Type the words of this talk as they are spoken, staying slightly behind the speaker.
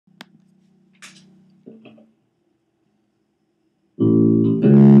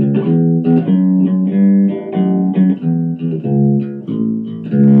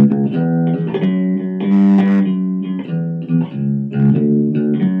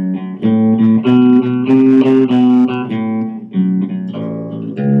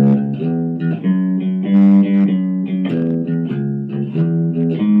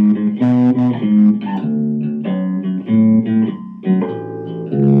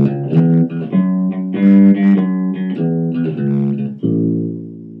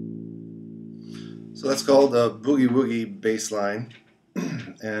So that's called the Boogie Woogie bass line,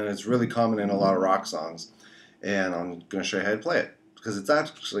 and it's really common in a lot of rock songs. And I'm going to show you how to play it, because it's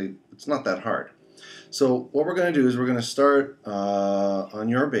not that hard. So what we're going to do is we're going to start on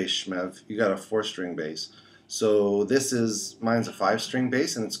your bass, Schmev. You got a 4-string bass. So mine's a 5-string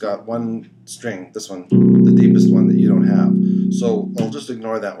bass, and it's got one string, this one, the deepest one that you don't have. So I'll just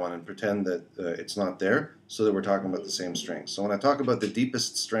ignore that one and pretend that it's not there, so that we're talking about the same string. So when I talk about the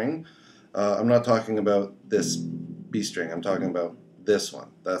deepest string, I'm not talking about this B string, I'm talking about this one.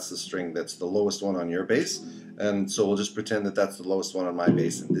 That's the string that's the lowest one on your bass, and so we'll just pretend that that's the lowest one on my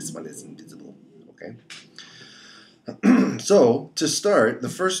bass, and this one is invisible, okay? So, to start, the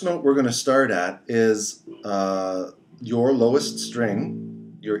first note we're going to start at is your lowest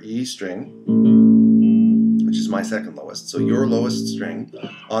string, your E string, which is my second lowest. So your lowest string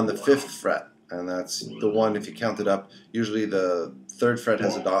on the 5th fret, and that's the one, if you count it up, usually the 3rd fret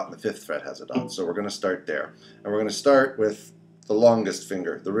has a dot and the 5th fret has a dot. So we're going to start there. And we're going to start with the longest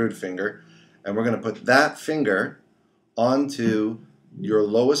finger, the root finger, and we're going to put that finger onto your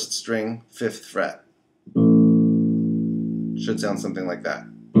lowest string 5th fret. Should sound something like that.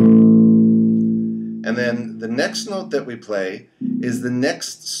 And then the next note that we play is the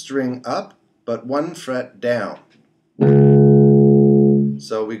next string up, but 1 fret down.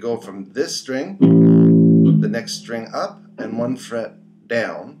 So we go from this string, the next string up, and 1 fret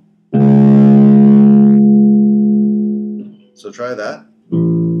down. So try that.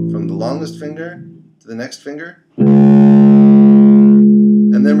 From the longest finger to the next finger.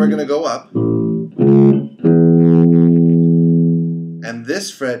 And then we're going to go up. And this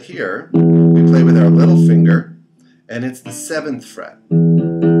fret here, we play with our little finger, and it's the 7th fret.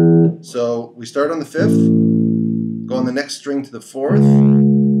 So we start on the 5th, go on the next string to the 4th,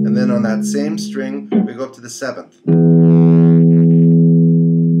 and then on that same string, we go up to the 7th.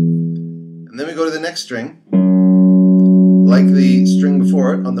 And then we go to the next string, like the string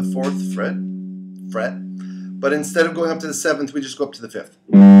before it, on the 4th fret, but instead of going up to the 7th, we just go up to the 5th.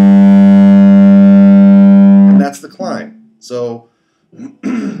 And that's the climb. So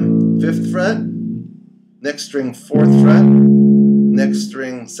 5th fret, next string 4th fret, next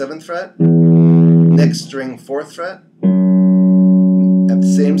string 7th fret, next string 4th fret, and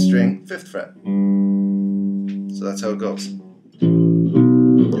the same string 5th fret. So that's how it goes.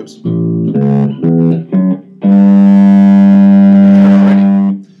 Oops.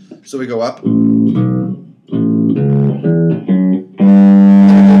 Alrighty. So we go up.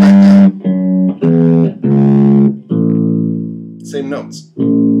 Same notes.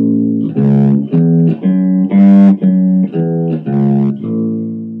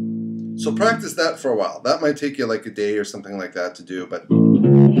 So practice that for a while. That might take you like a day or something like that to do, but and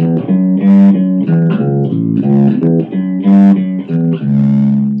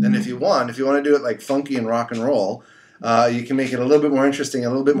if you want to do it like funky and rock and roll, you can make it a little bit more interesting, a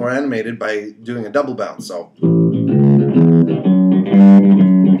little bit more animated by doing a double bounce. So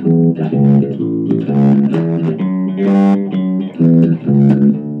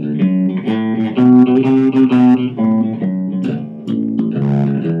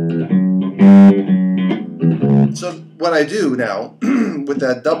So what I do now with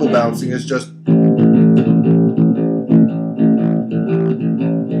that double bouncing is just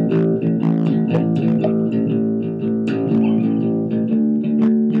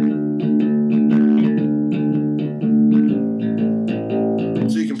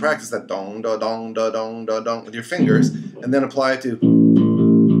so you can practice that dong da dong da dong da dong with your fingers and then apply it to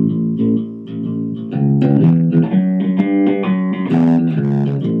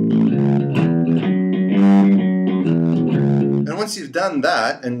once you've done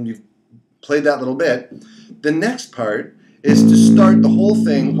that and you've played that little bit, the next part is to start the whole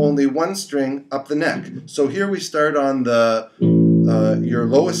thing only 1 string up the neck. So here we start on the your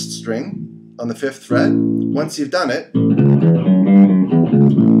lowest string on the 5th fret. Once you've done it,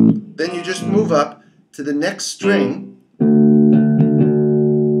 then you just move up to the next string,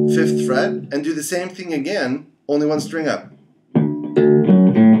 5th fret, and do the same thing again, only 1 string up.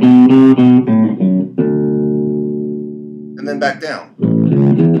 And then back down.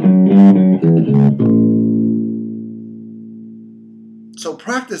 So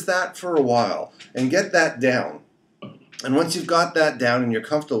practice that for a while and get that down. And once you've got that down and you're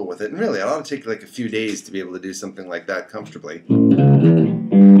comfortable with it, and really it ought to take like a few days to be able to do something like that comfortably.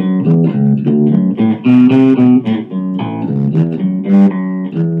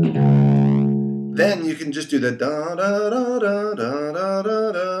 Then you can just do the da da da da da da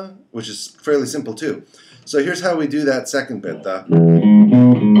da da, which is fairly simple too. So here's how we do that second bit. The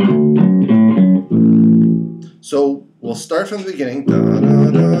So we'll start from the beginning. Da, da,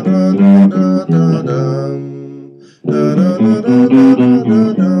 da, da, da, da, da, dum. Da, da, da, da, da,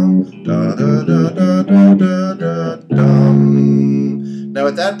 da, dum. Da, da, da, da, da, da, da, dum. Now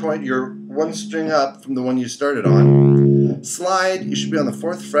at that point, you're one string up from the one you started on. Slide, you should be on the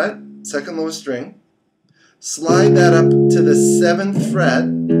 4th fret, 2nd lowest string. Slide that up to the 7th fret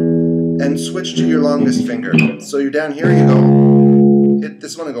and switch to your longest finger. So you're down here, you go, hit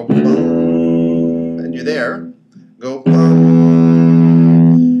this one and go, boom, and you're there. Go,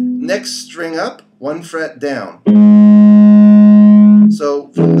 boom. Next string up, 1 fret down. So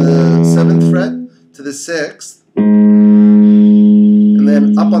from the 7th fret to the 6th, and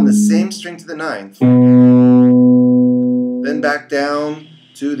then up on the same string to the 9th. Then back down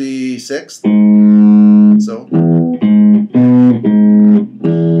to the 6th. So.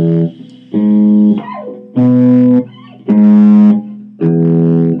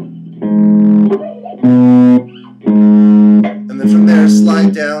 And then from there,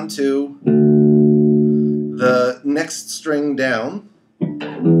 slide down to the next string down.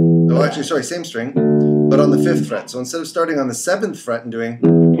 Oh, actually, sorry, same string, but on the 5th fret. So instead of starting on the 7th fret and doing,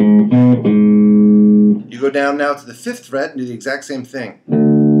 you go down now to the 5th fret and do the exact same thing.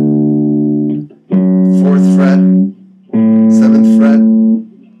 4th fret, 7th fret,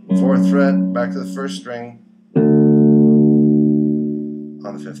 4th fret, back to the 1st string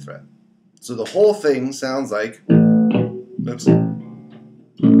on the 5th fret. So the whole thing sounds like, oops.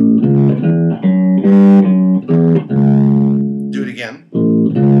 Do it again.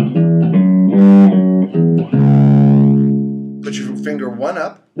 Put your finger 1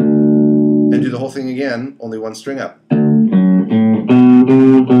 up and do the whole thing again, only 1 string up. And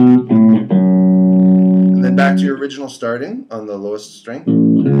then back to your original starting on the lowest string.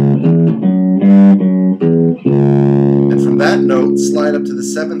 And from that note, slide up to the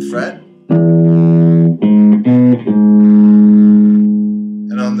 7th fret.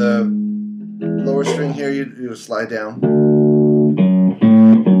 And on the lower string here, you slide down.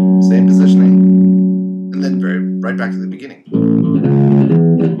 Same positioning. And then right back to the beginning.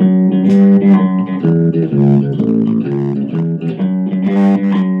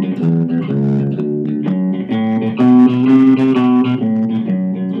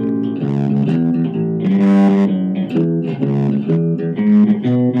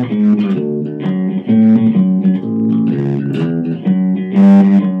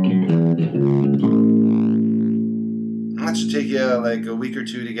 That should take you like a week or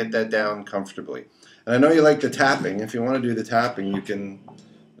 2 to get that down comfortably. And I know you like the tapping. If you want to do the tapping, you can,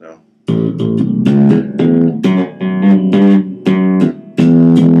 you know.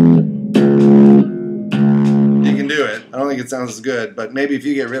 You can do it. I don't think it sounds as good, but maybe if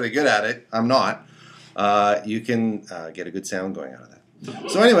you get really good at it, I'm not, you can get a good sound going out of that.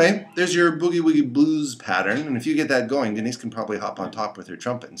 So anyway, there's your Boogie Woogie blues pattern, and if you get that going, Denise can probably hop on top with her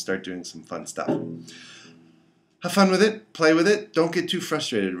trumpet and start doing some fun stuff. Have fun with it, play with it, don't get too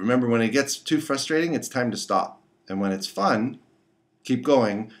frustrated. Remember, when it gets too frustrating, it's time to stop. And when it's fun, keep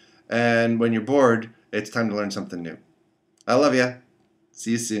going. And when you're bored, it's time to learn something new. I love ya.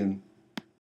 See you soon.